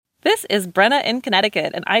This is Brenna in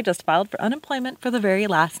Connecticut, and I just filed for unemployment for the very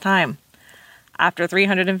last time. After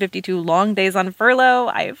 352 long days on furlough,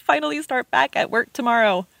 I finally start back at work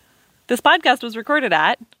tomorrow. This podcast was recorded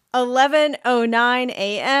at 11:09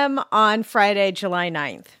 a.m. on Friday, July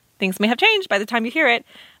 9th. Things may have changed by the time you hear it,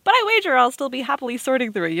 but I wager I'll still be happily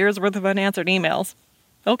sorting through a year's worth of unanswered emails.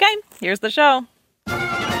 Okay, here's the show.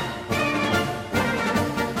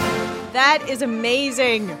 That is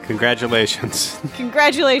amazing. Congratulations.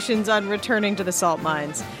 Congratulations on returning to the salt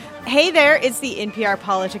mines. Hey there, it's the NPR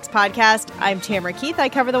Politics Podcast. I'm Tamara Keith. I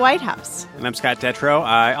cover the White House. And I'm Scott Detrow.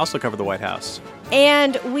 I also cover the White House.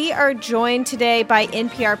 And we are joined today by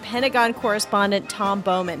NPR Pentagon correspondent Tom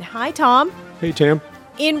Bowman. Hi, Tom. Hey, Tam.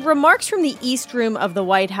 In remarks from the East Room of the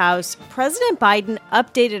White House, President Biden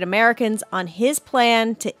updated Americans on his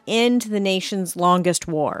plan to end the nation's longest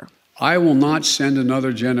war. I will not send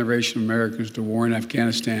another generation of Americans to war in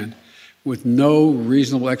Afghanistan with no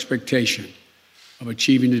reasonable expectation of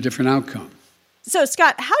achieving a different outcome. So,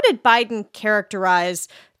 Scott, how did Biden characterize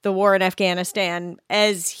the war in Afghanistan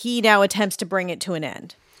as he now attempts to bring it to an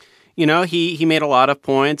end? You know, he made a lot of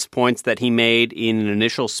points that he made in an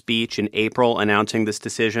initial speech in April announcing this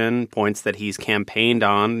decision, points that he's campaigned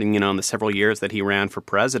on, in the several years that he ran for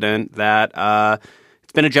president, that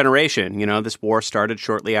it's been a generation. This war started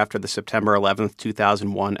shortly after the September 11th,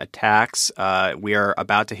 2001 attacks. We are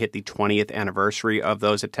about to hit the 20th anniversary of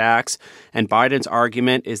those attacks. And Biden's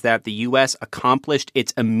argument is that the U.S. accomplished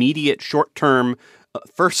its immediate short-term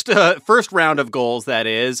first round of goals, that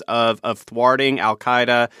is, of thwarting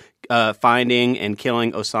al-Qaeda, finding and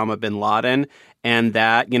killing Osama bin Laden. And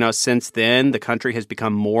that, since then, the country has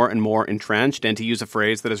become more and more entrenched. And to use a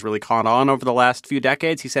phrase that has really caught on over the last few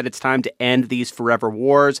decades, he said it's time to end these forever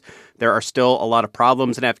wars. There are still a lot of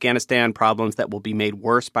problems in Afghanistan, problems that will be made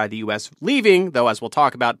worse by the U.S. leaving, though, as we'll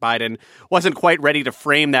talk about, Biden wasn't quite ready to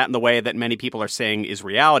frame that in the way that many people are saying is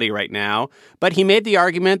reality right now. But he made the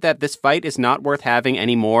argument that this fight is not worth having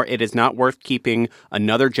anymore. It is not worth keeping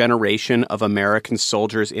another generation of American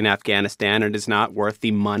soldiers in Afghanistan. It is not worth the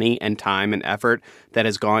money and time and effort that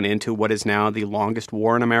has gone into what is now the longest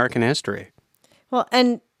war in American history. Well,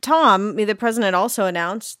 and Tom, the president also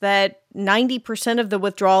announced that 90% of the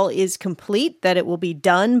withdrawal is complete, that it will be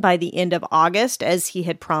done by the end of August, as he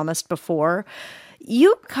had promised before.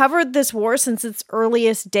 You covered this war since its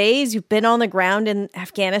earliest days. You've been on the ground in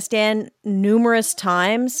Afghanistan numerous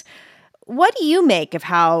times. What do you make of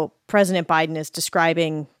how President Biden is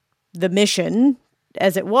describing the mission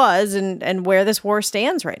as it was and where this war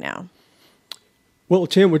stands right now? Well,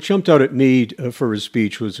 Tim, what jumped out at me for his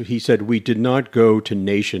speech was he said we did not go to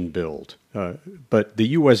nation build, but the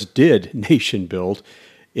U.S. did nation build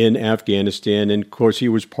in Afghanistan. And, of course, he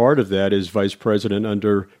was part of that as vice president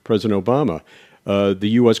under President Obama. The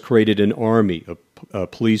U.S. created an army, a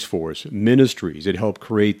police force, ministries. It helped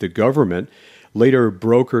create the government, later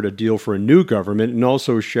brokered a deal for a new government, and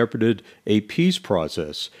also shepherded a peace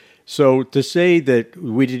process. So to say that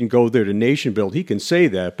we didn't go there to nation build, he can say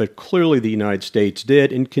that, but clearly the United States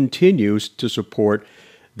did and continues to support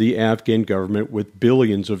the Afghan government with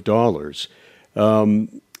billions of dollars.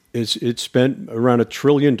 It's spent around $1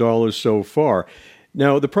 trillion so far.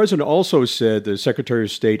 Now, the president also said the Secretary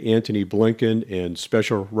of State Antony Blinken and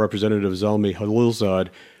Special Representative Zalmay Khalilzad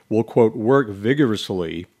will, quote, work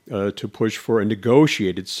vigorously to push for a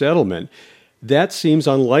negotiated settlement. That seems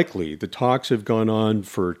unlikely. The talks have gone on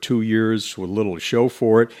for 2 years with little to show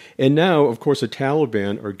for it. And now, of course, the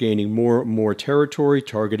Taliban are gaining more and more territory,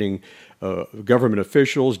 targeting government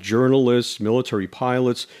officials, journalists, military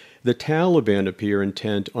pilots. The Taliban appear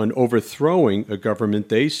intent on overthrowing a government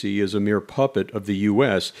they see as a mere puppet of the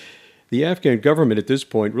U.S. The Afghan government at this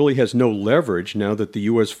point really has no leverage now that the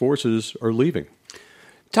U.S. forces are leaving.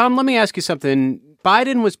 Tom, let me ask you something.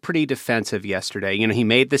 Biden was pretty defensive yesterday. He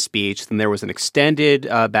made the speech, then there was an extended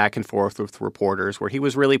back and forth with reporters where he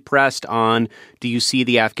was really pressed on, do you see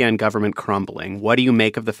the Afghan government crumbling? What do you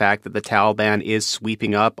make of the fact that the Taliban is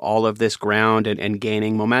sweeping up all of this ground and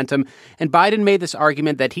gaining momentum? And Biden made this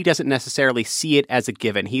argument that he doesn't necessarily see it as a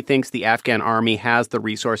given. He thinks the Afghan army has the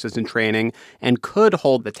resources and training and could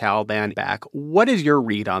hold the Taliban back. What is your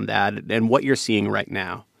read on that and what you're seeing right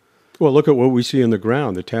now? Well, look at what we see on the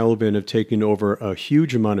ground. The Taliban have taken over a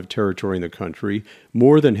huge amount of territory in the country,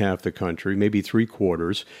 more than half the country, maybe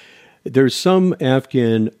 3/4. There's some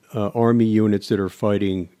Afghan army units that are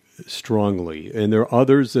fighting strongly, and there are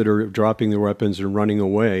others that are dropping their weapons and running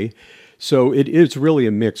away. So it is really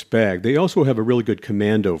a mixed bag. They also have a really good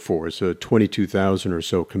commando force, 22,000 or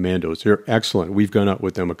so commandos. They're excellent. We've gone out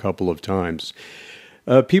with them a couple of times.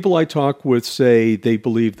 People I talk with say they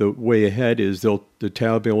believe the way ahead is the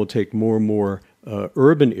Taliban will take more and more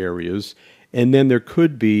urban areas, and then there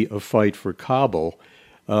could be a fight for Kabul.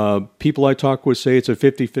 People I talk with say it's a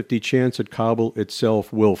 50-50 chance that Kabul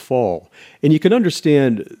itself will fall. And you can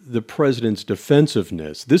understand the president's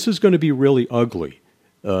defensiveness. This is going to be really ugly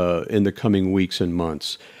in the coming weeks and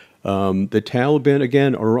months. The Taliban,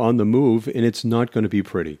 again, are on the move, and it's not going to be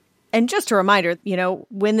pretty. And just a reminder,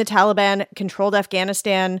 when the Taliban controlled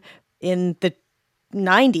Afghanistan in the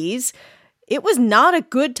 90s, it was not a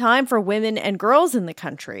good time for women and girls in the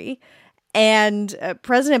country. And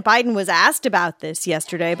President Biden was asked about this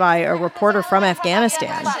yesterday by a reporter from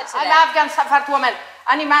Afghanistan. I'm Afghan Safar woman.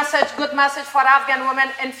 Any message, good message for Afghan women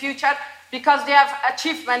in future, because they have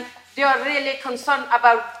achievement. They are really concerned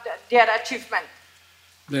about their achievement.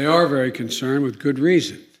 They are very concerned with good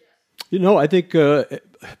reason. I think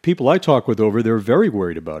people I talk with over there are very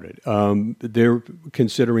worried about it. They're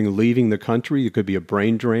considering leaving the country. It could be a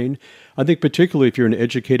brain drain. I think particularly if you're an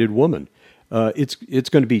educated woman, it's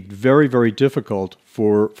going to be very, very difficult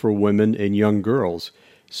for women and young girls.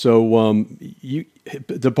 So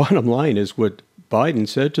the bottom line is what Biden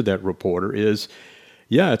said to that reporter is,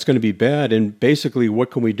 yeah, it's going to be bad. And basically,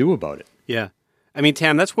 what can we do about it? Yeah. I mean,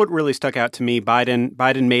 Tam, that's what really stuck out to me.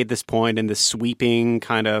 Biden made this point in this sweeping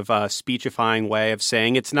kind of speechifying way of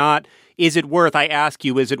saying it's not, is it worth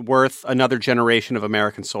another generation of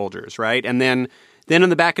American soldiers, right? And then in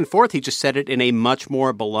the back and forth, he just said it in a much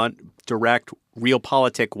more blunt, direct,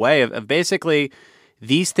 realpolitik way of basically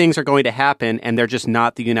these things are going to happen and they're just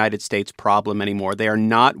not the United States problem anymore. They are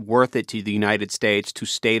not worth it to the United States to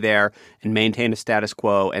stay there and maintain a status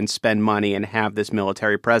quo and spend money and have this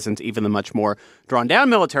military presence, even the much more drawn down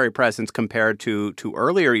military presence compared to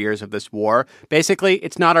earlier years of this war. Basically,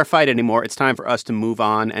 it's not our fight anymore. It's time for us to move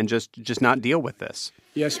on and just not deal with this.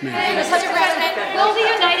 Yes, ma'am. Mr. President, will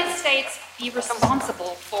the United States be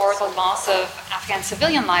responsible for the loss of Afghan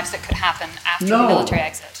civilian lives that could happen after the military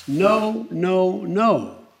exit?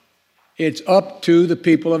 No. It's up to the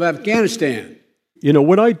people of Afghanistan.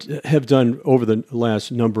 What I have done over the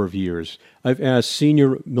last number of years, I've asked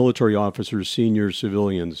senior military officers, senior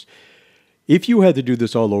civilians, if you had to do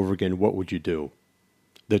this all over again, what would you do?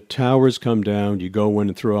 The towers come down, you go in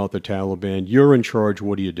and throw out the Taliban, you're in charge,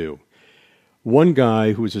 what do you do? One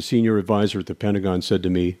guy who was a senior advisor at the Pentagon said to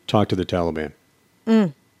me, talk to the Taliban.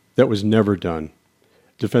 That was never done.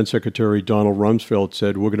 Defense Secretary Donald Rumsfeld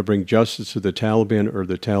said, we're going to bring justice to the Taliban or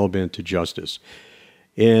the Taliban to justice.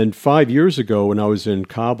 And 5 years ago, when I was in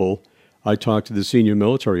Kabul, I talked to the senior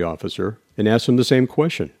military officer and asked him the same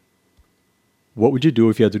question. What would you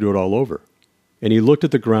do if you had to do it all over? And he looked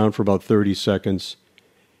at the ground for about 30 seconds,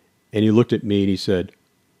 and he looked at me and he said,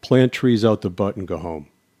 plant trees out the butt and go home.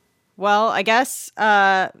 Well, I guess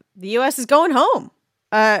the U.S. is going home,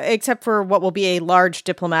 except for what will be a large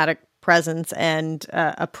diplomatic presence and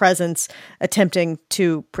a presence attempting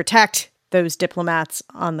to protect those diplomats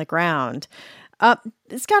on the ground.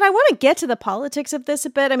 Scott, I want to get to the politics of this a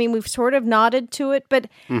bit. I mean, we've sort of nodded to it, but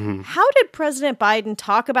how did President Biden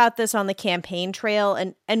talk about this on the campaign trail,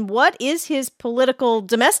 and what is his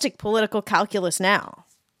domestic political calculus now?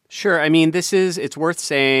 Sure. I mean, it's worth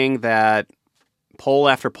saying that poll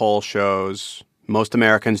after poll shows most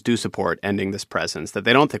Americans do support ending this presence, that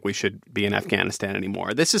they don't think we should be in Afghanistan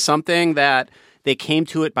anymore. This is something that they came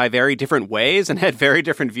to it by very different ways and had very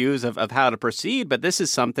different views of how to proceed. But this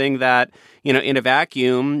is something that, in a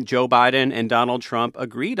vacuum, Joe Biden and Donald Trump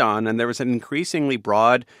agreed on. And there was an increasingly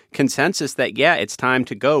broad consensus that, yeah, it's time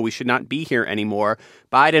to go. We should not be here anymore.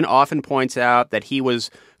 Biden often points out that he was,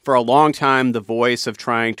 for a long time, the voice of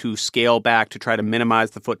trying to scale back to try to minimize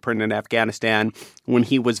the footprint in Afghanistan when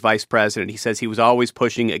he was vice president. He says he was always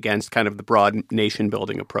pushing against kind of the broad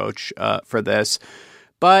nation-building approach for this.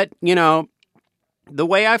 But, the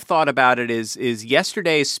way I've thought about it is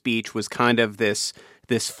yesterday's speech was kind of this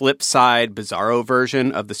flip side, bizarro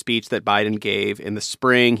version of the speech that Biden gave in the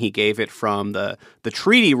spring. He gave it from the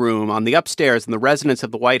treaty room on the upstairs in the residence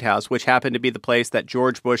of the White House, which happened to be the place that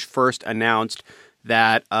George Bush first announced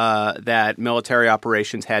that military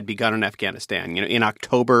operations had begun in Afghanistan, in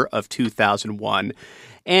October of 2001.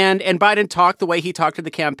 And Biden talked the way he talked to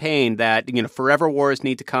the campaign, that, forever wars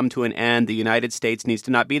need to come to an end. The United States needs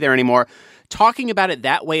to not be there anymore. Talking about it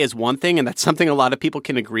that way is one thing, and that's something a lot of people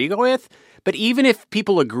can agree with. But even if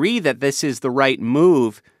people agree that this is the right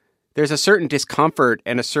move, there's a certain discomfort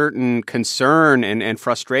and a certain concern and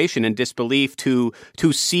frustration and disbelief to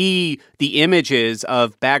see the images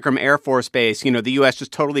of Bagram Air Force Base, the U.S.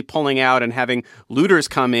 just totally pulling out and having looters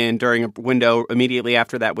come in during a window immediately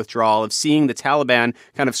after that withdrawal, of seeing the Taliban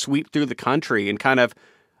kind of sweep through the country and kind of,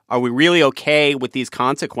 are we really okay with these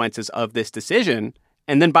consequences of this decision?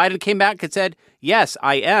 And then Biden came back and said, yes,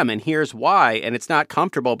 I am, and here's why. And it's not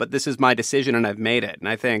comfortable, but this is my decision, and I've made it. And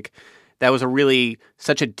I think that was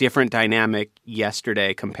such a different dynamic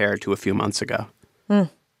yesterday compared to a few months ago.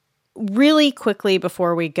 Really quickly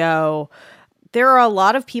before we go, there are a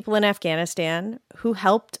lot of people in Afghanistan who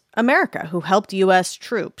helped America, who helped U.S.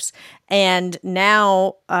 troops. And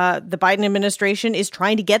now the Biden administration is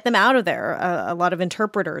trying to get them out of there, a lot of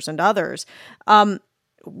interpreters and others.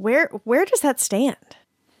 Where does that stand?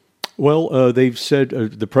 Well, they've said,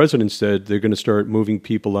 the president said they're going to start moving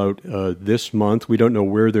people out this month. We don't know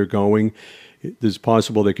where they're going. It's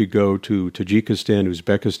possible they could go to Tajikistan,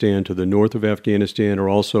 Uzbekistan, to the north of Afghanistan, or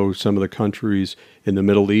also some of the countries in the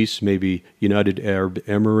Middle East, maybe United Arab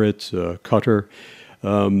Emirates, Qatar.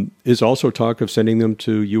 There's also talk of sending them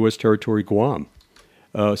to U.S. territory Guam.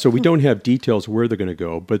 So we don't have details where they're going to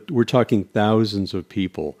go, but we're talking thousands of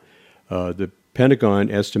people. The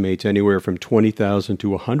Pentagon estimates anywhere from 20,000 to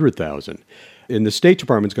 100,000. And the State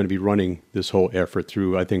Department's going to be running this whole effort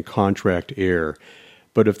through, I think, contract air.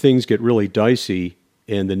 But if things get really dicey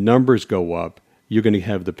and the numbers go up, you're going to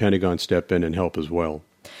have the Pentagon step in and help as well. All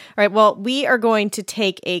right. Well, we are going to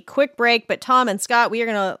take a quick break, but Tom and Scott, we are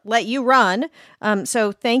going to let you run.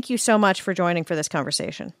 So thank you so much for joining for this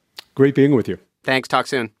conversation. Great being with you. Thanks. Talk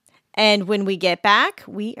soon. And when we get back,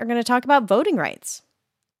 we are going to talk about voting rights.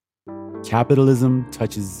 Capitalism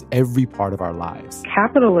touches every part of our lives.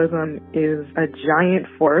 Capitalism is a giant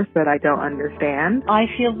force that I don't understand. I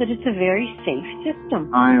feel that it's a very safe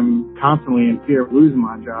system. I am constantly in fear of losing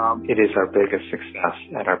my job. It is our biggest success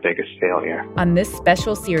and our biggest failure. On this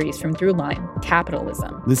special series from Throughline,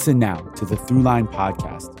 Capitalism. Listen now to the Throughline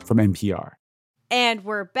podcast from NPR. And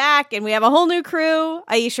we're back, and we have a whole new crew,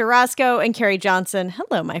 Aisha Roscoe and Carrie Johnson.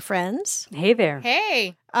 Hello, my friends. Hey there.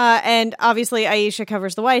 Hey. And obviously, Aisha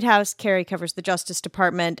covers the White House, Carrie covers the Justice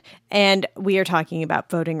Department, and we are talking about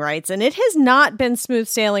voting rights. And it has not been smooth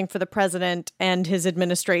sailing for the president and his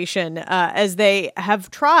administration, as they have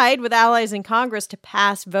tried with allies in Congress to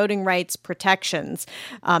pass voting rights protections.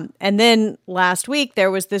 And then last week,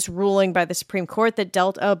 there was this ruling by the Supreme Court that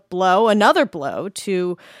dealt another blow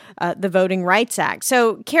to the Voting Rights Act.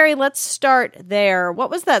 So, Carrie, let's start there. What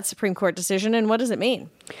was that Supreme Court decision, and what does it mean?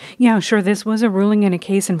 Yeah, sure. This was a ruling in a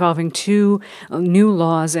case involving two new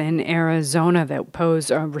laws in Arizona that pose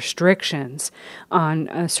restrictions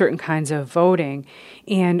on certain kinds of voting.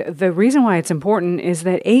 And the reason why it's important is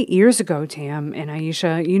that 8 years ago, Tam and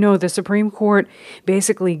Aisha, the Supreme Court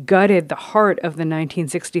basically gutted the heart of the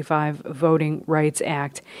 1965 Voting Rights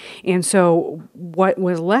Act. And so what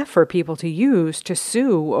was left for people to use to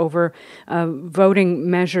sue over voting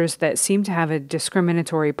measures that seemed to have a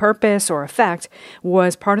discriminatory purpose or effect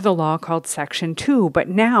was part of the law called Section 2. But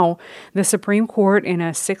now the Supreme Court, in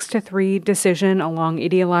a 6-3 decision along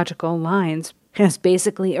ideological lines, has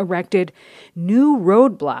basically erected new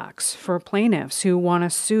roadblocks for plaintiffs who want to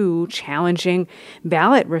sue challenging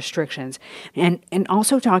ballot restrictions. And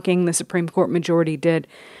also talking, the Supreme Court majority did,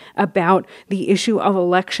 about the issue of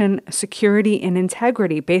election security and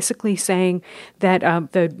integrity, basically saying that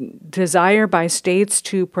the desire by states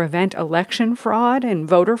to prevent election fraud and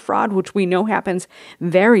voter fraud, which we know happens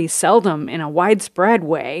very seldom in a widespread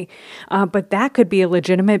way, but that could be a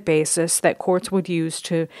legitimate basis that courts would use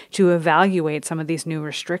to evaluate some of these new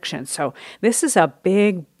restrictions. So this is a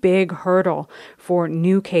big hurdle for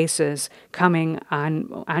new cases coming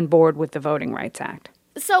on board with the Voting Rights Act.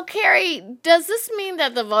 So, Carrie, does this mean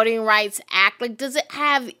that the Voting Rights Act, does it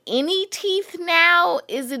have any teeth now?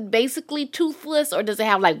 Is it basically toothless, or does it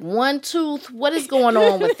have one tooth? What is going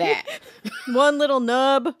on with that? One little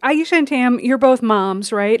nub. Aisha and Tam, you're both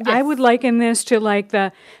moms, right? Yes. I would liken this to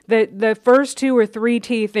the first 2 or 3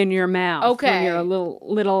 teeth in your mouth when you're a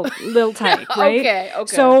little tight, right?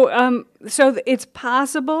 Okay. So it's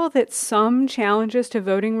possible that some challenges to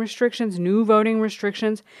voting restrictions, new voting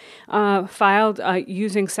restrictions, filed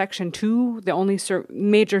using Section 2, the only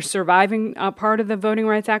major surviving part of the Voting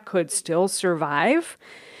Rights Act, could still survive.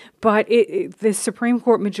 But the Supreme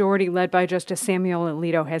Court majority, led by Justice Samuel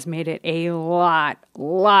Alito, has made it a lot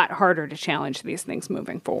harder to challenge these things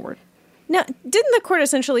moving forward. Now, didn't the court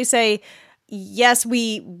essentially say, yes,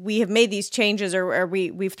 we have made these changes, or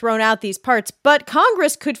we've thrown out these parts, but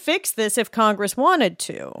Congress could fix this if Congress wanted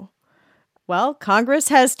to? Well, Congress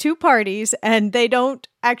has 2 parties, and they don't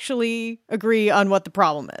actually agree on what the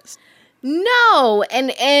problem is. No,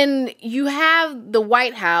 and you have the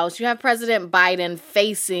White House, you have President Biden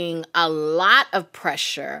facing a lot of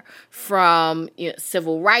pressure from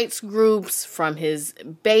civil rights groups, from his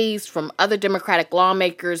base, from other Democratic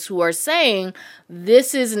lawmakers who are saying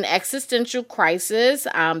this is an existential crisis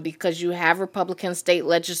because you have Republican state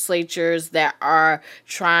legislatures that are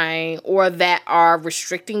trying or that are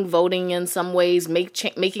restricting voting in some ways,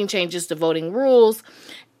 making changes to voting rules.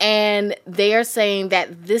 And they are saying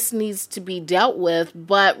that this needs to be dealt with,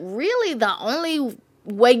 but really the only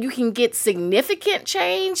way you can get significant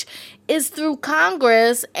change is through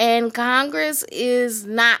Congress, and Congress is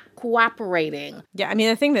not cooperating. Yeah, I mean,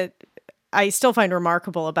 the thing that I still find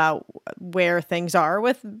remarkable about where things are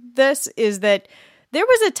with this is that there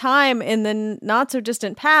was a time in the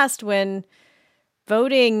not-so-distant past when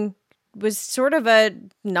voting was sort of a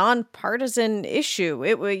nonpartisan issue.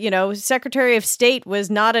 Secretary of State was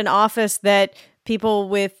not an office that people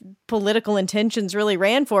with political intentions really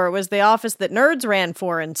ran for. It was the office that nerds ran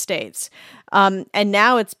for in states. And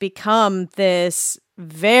now it's become this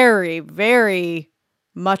very, very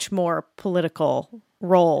much more political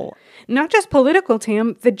role. Not just political,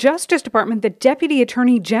 Tam. The Justice Department, the Deputy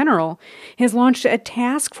Attorney General, has launched a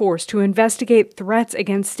task force to investigate threats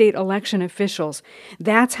against state election officials.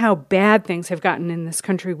 That's how bad things have gotten in this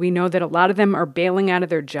country. We know that a lot of them are bailing out of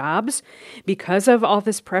their jobs because of all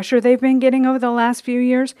this pressure they've been getting over the last few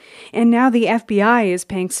years. And now the FBI is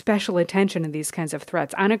paying special attention to these kinds of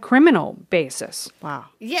threats on a criminal basis. Wow.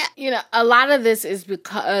 Yeah, a lot of this is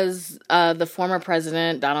because the former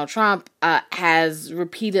president, Donald Trump, has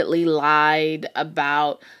repeatedly lied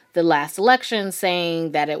about the last election,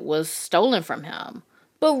 saying that it was stolen from him.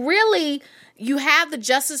 But really, you have the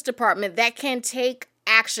Justice Department that can take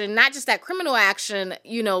action, not just that criminal action.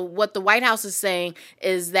 What the White House is saying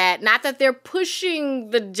is that not that they're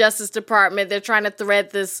pushing the Justice Department, they're trying to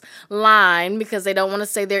thread this line because they don't want to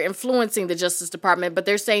say they're influencing the Justice Department, but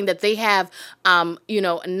they're saying that they have,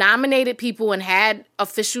 nominated people and had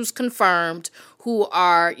officials confirmed who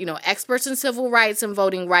are, experts in civil rights and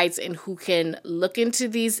voting rights and who can look into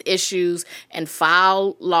these issues and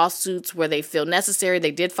file lawsuits where they feel necessary. They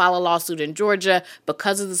did file a lawsuit in Georgia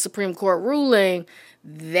because of the Supreme Court ruling.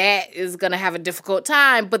 That is going to have a difficult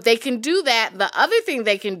time, but they can do that. The other thing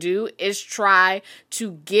they can do is try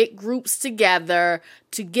to get groups together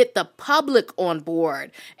to get the public on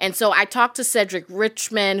board. And so I talked to Cedric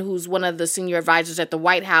Richmond, who's one of the senior advisors at the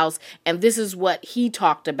White House, and this is what he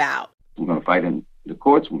talked about. We're going to fight in the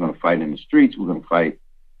courts. We're going to fight in the streets. We're going to fight,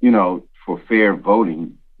 for fair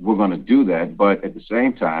voting. We're going to do that. But at the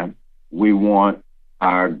same time, we want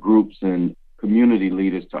our groups and community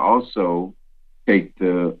leaders to also take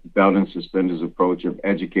the belt and suspenders approach of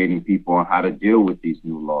educating people on how to deal with these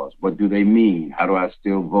new laws. What do they mean? How do I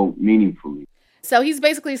still vote meaningfully? So he's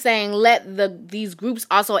basically saying these groups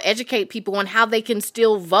also educate people on how they can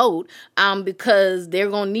still vote because they're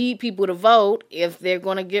going to need people to vote if they're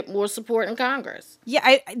going to get more support in Congress.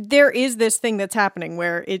 Yeah, there is this thing that's happening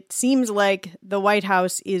where it seems like the White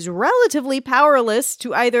House is relatively powerless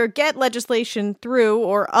to either get legislation through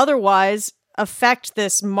or otherwise affect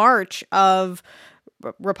this march of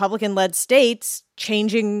Republican-led states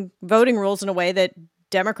changing voting rules in a way that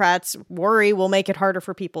Democrats worry will make it harder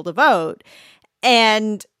for people to vote.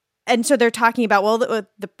 And so they're talking about, well,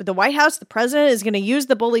 the White House, the president is going to use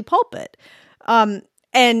the bully pulpit. And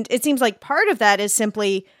it seems like part of that is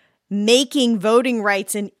simply making voting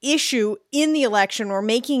rights an issue in the election or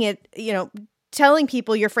making it, telling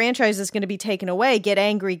people your franchise is going to be taken away, get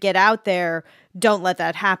angry, get out there, don't let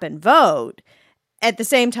that happen, vote. At the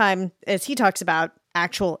same time, as he talks about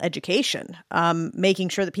actual education, making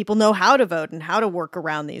sure that people know how to vote and how to work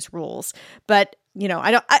around these rules. But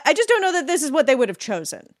I just don't know that this is what they would have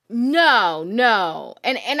chosen. No.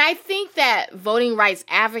 And I think that voting rights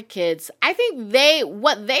advocates, I think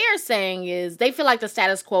what they are saying is they feel like the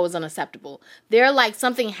status quo is unacceptable. They're like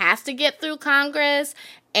something has to get through Congress,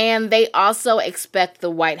 and they also expect the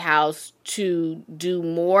White House to do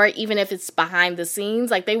more, even if it's behind the scenes.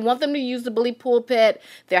 Like, they want them to use the bully pulpit.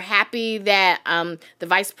 They're happy that the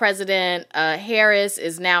Vice President Harris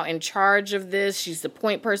is now in charge of this. She's the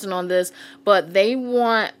point person on this. But they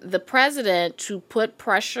want the president to put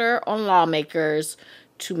pressure on lawmakers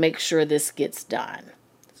to make sure this gets done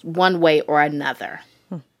one way or another.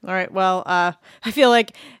 All right. Well, I feel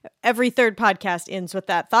like every third podcast ends with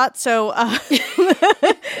that thought. So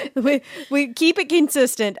we keep it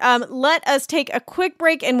consistent. Let us take a quick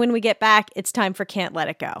break. And when we get back, it's time for Can't Let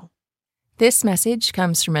It Go. This message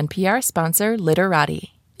comes from NPR sponsor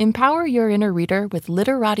Literati. Empower your inner reader with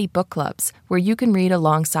Literati book clubs, where you can read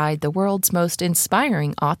alongside the world's most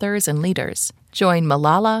inspiring authors and leaders. Join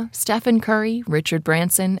Malala, Stephen Curry, Richard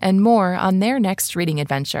Branson, and more on their next reading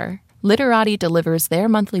adventure. Literati delivers their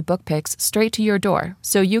monthly book picks straight to your door,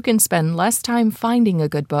 so you can spend less time finding a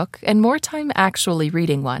good book and more time actually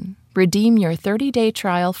reading one. Redeem your 30-day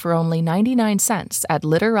trial for only 99 cents at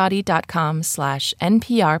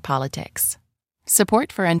literati.com/NPRPolitics.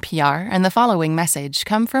 Support for NPR and the following message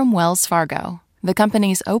come from Wells Fargo. The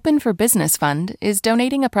company's Open for Business Fund is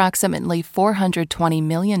donating approximately $420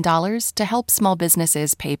 million to help small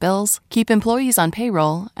businesses pay bills, keep employees on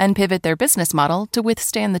payroll, and pivot their business model to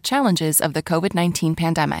withstand the challenges of the COVID-19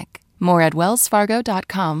 pandemic. More at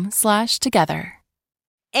wellsfargo.com/together.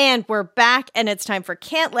 And we're back, and it's time for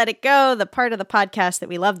Can't Let It Go, the part of the podcast that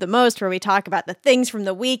we love the most, where we talk about the things from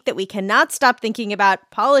the week that we cannot stop thinking about,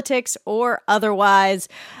 politics or otherwise.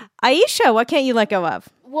 Aisha, what can't you let go of?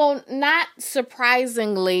 Well, not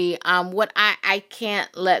surprisingly, what I can't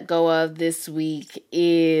let go of this week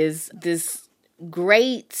is this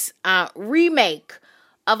great remake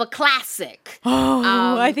of a classic.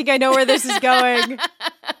 Oh, I think I know where this is going.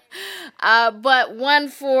 But one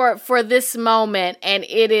for this moment, and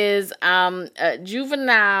it is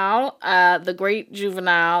Juvenile, the great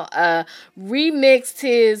Juvenile, remixed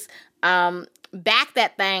his Back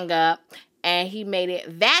That Thing Up, and he made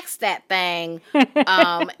it Vax That Thing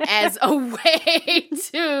as a way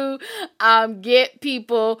to get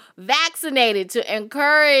people vaccinated, to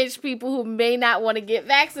encourage people who may not want to get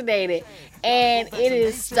vaccinated. And it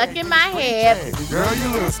is stuck in my head. Girl, you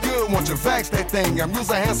look good, want you vax that thing up. You's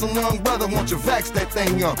a handsome young brother, want you vax that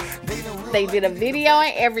thing up. They did a video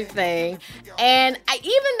and everything. And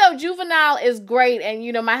even though Juvenile is great, and,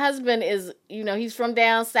 my husband is, he's from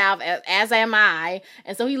down south, as am I,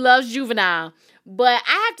 and so he loves Juvenile. But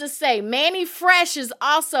I have to say, Manny Fresh is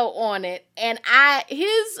also on it, and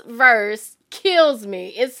his verse kills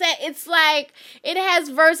me. It's like, it has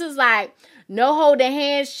verses like, no holding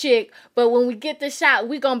hands, chick, but when we get the shot,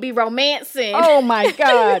 we gonna be romancing. Oh my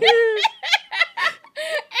God. And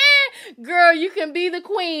girl, you can be the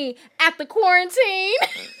queen at the quarantine.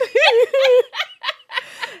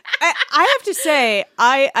 I have to say,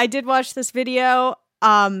 I did watch this video.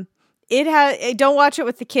 Don't watch it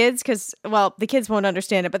with the kids because, well, the kids won't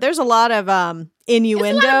understand it, but there's a lot of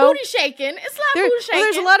innuendo. It's a lot of booty shaking.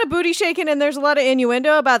 There's a lot of booty shaking, and there's a lot of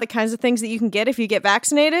innuendo about the kinds of things that you can get if you get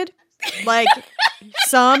vaccinated. Like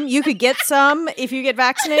you could get some if you get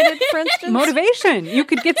vaccinated, for instance. Motivation. You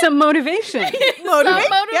could get some motivation.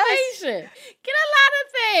 Motivation. Yes. Get a lot of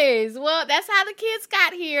things. Well, that's how the kids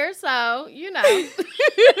got here, so,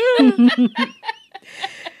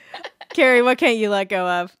 Carrie, what can't you let go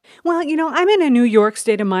of? Well, I'm in a New York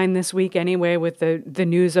state of mind this week anyway with the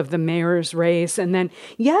news of the mayor's race. And then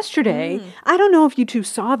yesterday, I don't know if you two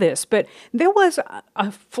saw this, but there was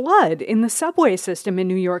a flood in the subway system in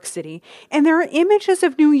New York City. And there are images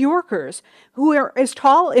of New Yorkers who are as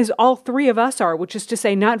tall as all three of us are, which is to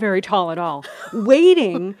say not very tall at all,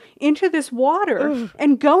 wading into this water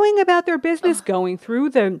and going about their business, going through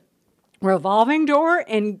the revolving door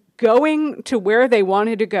and going to where they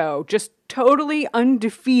wanted to go, just totally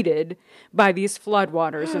undefeated by these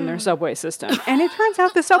floodwaters in their subway system. And it turns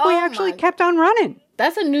out the subway actually kept on running.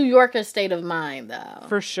 That's a New Yorker state of mind, though.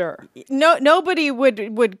 For sure. Nobody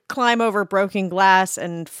would climb over broken glass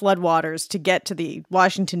and floodwaters to get to the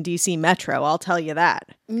Washington, D.C. metro, I'll tell you that.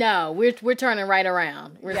 No, we're turning right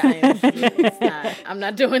around. We're saying, it's not. I'm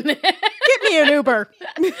not doing that. Get me an Uber.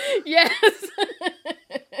 Yes.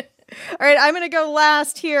 All right, I'm going to go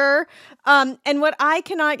last here. And what I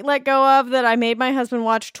cannot let go of that I made my husband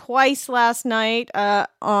watch twice last night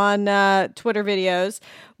on Twitter videos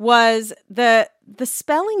was the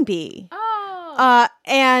spelling bee. Oh.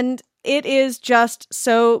 And it is just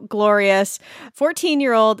so glorious.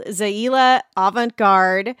 14-year-old Zaila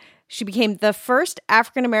Avant-Garde. She became the first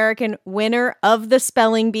African-American winner of the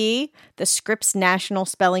spelling bee, the Scripps National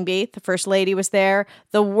Spelling Bee. The first lady was there.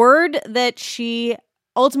 The word that she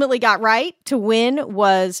ultimately got right to win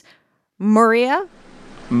was Muria.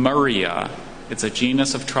 Muria. It's a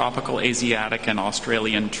genus of tropical Asiatic and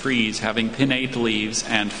Australian trees having pinnate leaves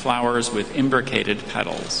and flowers with imbricated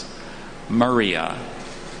petals. Muria.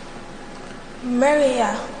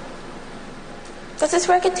 Muria. Does this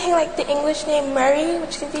word contain like the English name Murray,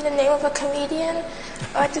 which could be the name of a comedian,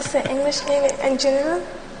 or just the English name in general?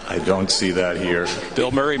 I don't see that here.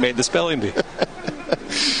 Bill Murray made the spelling bee.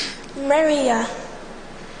 Muria.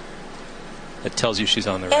 It tells you she's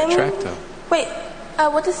on the right track, though. Wait,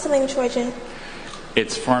 what is the language origin?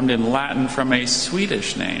 It's formed in Latin from a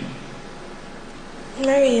Swedish name.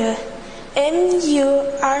 Muria.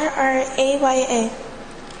 Murraya.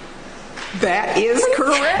 That is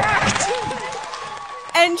correct.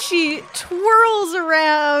 And she twirls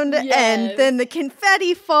around, and then the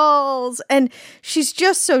confetti falls, and she's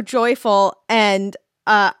just so joyful. And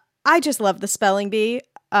I just love the spelling bee.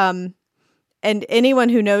 And anyone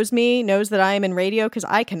who knows me knows that I am in radio because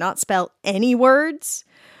I cannot spell any words.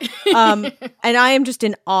 And I am just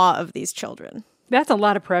in awe of these children. That's a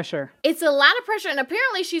lot of pressure. It's a lot of pressure. And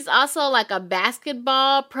apparently she's also like a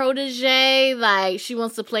basketball protege. Like she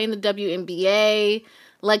wants to play in the WNBA.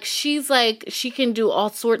 Like she's like, she can do all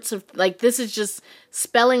sorts of, like, this is just,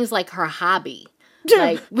 spelling's like her hobby.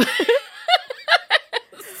 Like,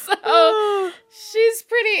 so she's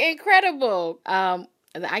pretty incredible.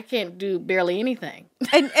 I can't do barely anything.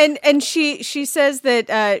 And she says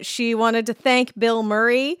that she wanted to thank Bill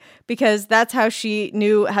Murray because that's how she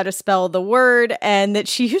knew how to spell the word, and that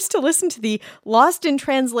she used to listen to the Lost in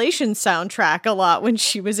Translation soundtrack a lot when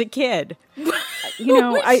she was a kid. You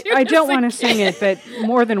know, I don't want to sing it, but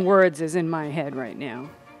More Than Words is in my head right now.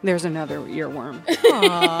 There's another earworm.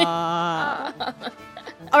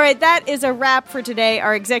 All right, that is a wrap for today.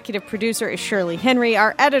 Our executive producer is Shirley Henry.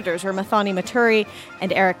 Our editors are Mathani Maturi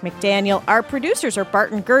and Eric McDaniel. Our producers are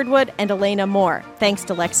Barton Girdwood and Elena Moore. Thanks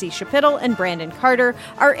to Lexi Shapittle and Brandon Carter.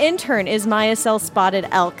 Our intern is Maya Sell Spotted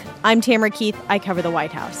Elk. I'm Tamara Keith. I cover the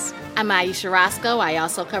White House. I'm Aisha Roscoe. I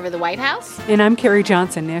also cover the White House. And I'm Carrie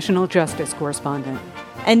Johnson, National Justice Correspondent.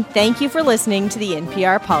 And thank you for listening to the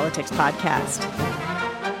NPR Politics Podcast.